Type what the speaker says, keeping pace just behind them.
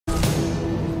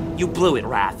You blew it,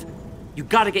 Raph. You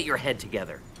gotta get your head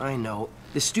together. I know.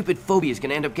 This stupid phobia is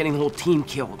gonna end up getting the whole team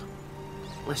killed.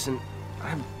 Listen,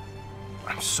 I'm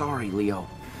sorry, Leo.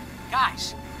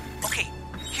 Guys, okay,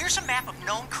 here's a map of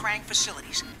known Krang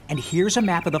facilities. And here's a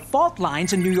map of the fault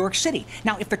lines in New York City.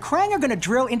 Now, if the Krang are gonna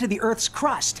drill into the Earth's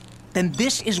crust, then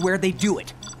this is where they do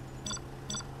it.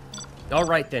 All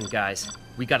right then, guys.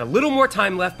 We got a little more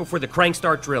time left before the Krang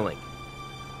start drilling.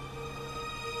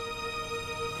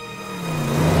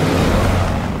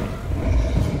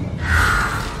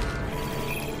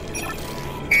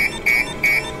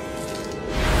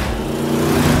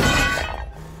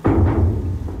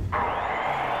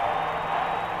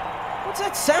 What's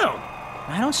that sound?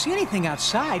 I don't see anything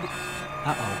outside.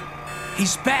 Uh-oh.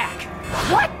 He's back!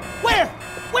 What? Where?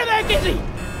 Where the heck is he?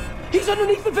 He's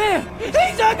underneath the van!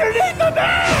 He's underneath the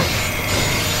van!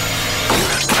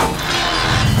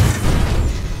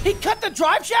 He cut the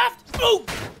drive shaft? Ooh!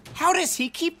 How does he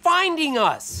keep finding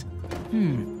us?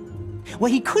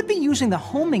 Well, he could be using the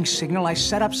homing signal I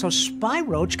set up so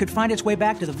Spy-Roach could find its way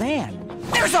back to the van.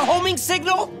 There's a homing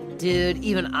signal? Dude,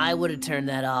 even I would have turned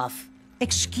that off.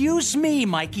 Excuse me,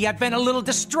 Mikey, I've been a little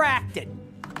distracted.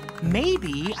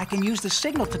 Maybe I can use the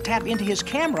signal to tap into his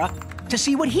camera to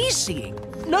see what he's seeing.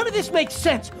 None of this makes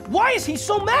sense. Why is he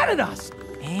so mad at us?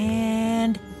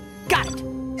 And got it.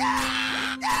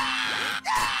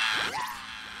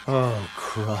 Oh,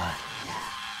 crud.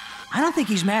 I don't think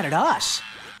he's mad at us.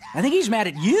 I think he's mad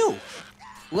at you.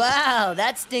 Wow,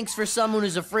 that stinks for someone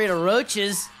who's afraid of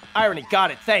roaches. I already got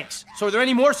it, thanks. So are there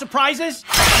any more surprises?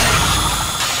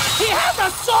 He has a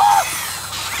saw!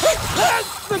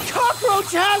 The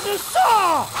cockroach has a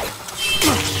saw!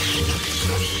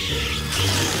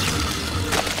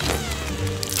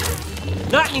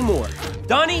 Not anymore.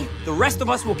 Donnie, the rest of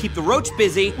us will keep the roach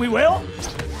busy. We will?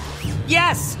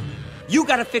 Yes! You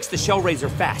gotta fix the shell raiser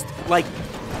fast. Like,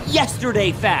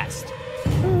 yesterday fast.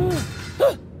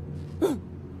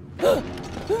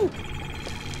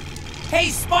 Hey,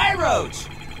 Spy-Roach!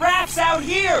 Raph's out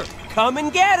here! Come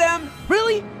and get him!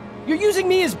 Really? You're using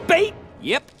me as bait?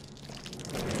 Yep.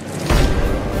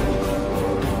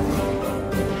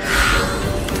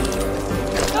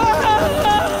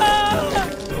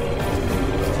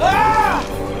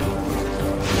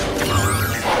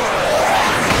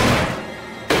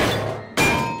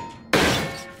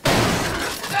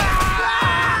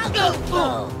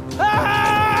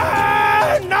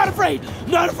 Not afraid!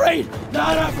 Not afraid!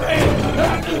 Not afraid!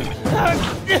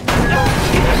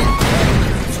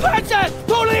 Scratch that!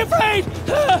 Totally afraid!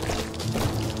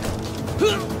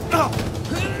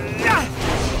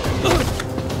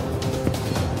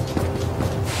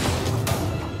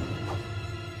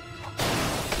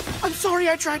 I'm sorry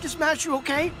I tried to smash you,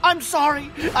 okay? I'm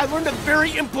sorry. I learned a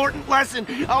very important lesson.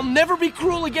 I'll never be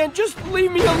cruel again. Just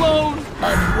leave me alone.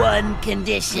 On one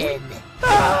condition.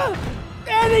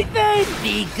 Anything!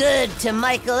 Be good to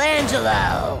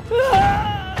Michelangelo.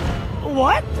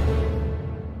 What?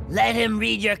 Let him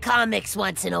read your comics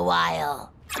once in a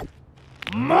while.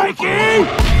 Mikey!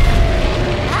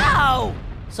 Ow!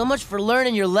 So much for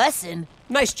learning your lesson.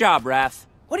 Nice job, Raph.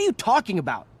 What are you talking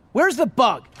about? Where's the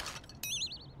bug?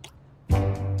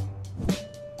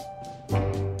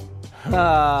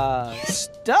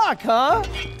 Stuck, huh?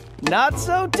 Not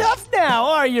so tough now,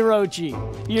 are you, Roachy?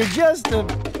 You're just a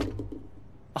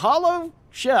hollow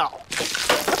shell.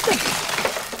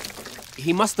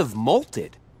 He must have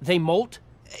molted. They molt?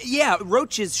 Yeah,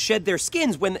 roaches shed their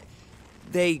skins when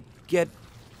they get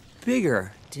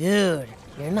bigger. Dude,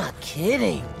 you're not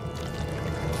kidding.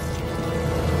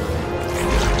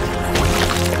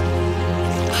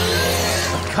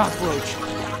 A cockroach.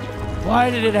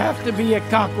 Why did it have to be a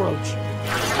cockroach?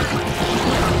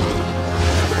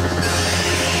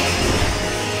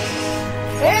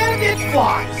 And it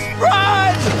flies! Run!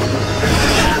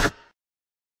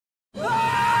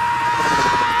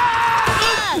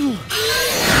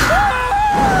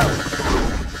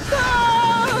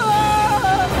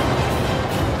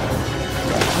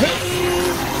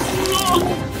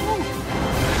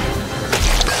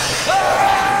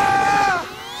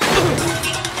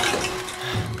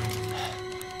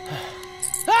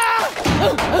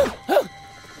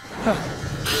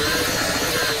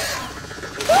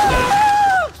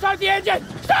 Start the engine!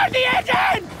 Start the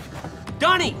engine!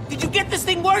 Donnie, did you get this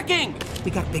thing working?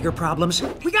 We got bigger problems.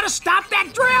 We gotta stop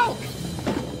that drill!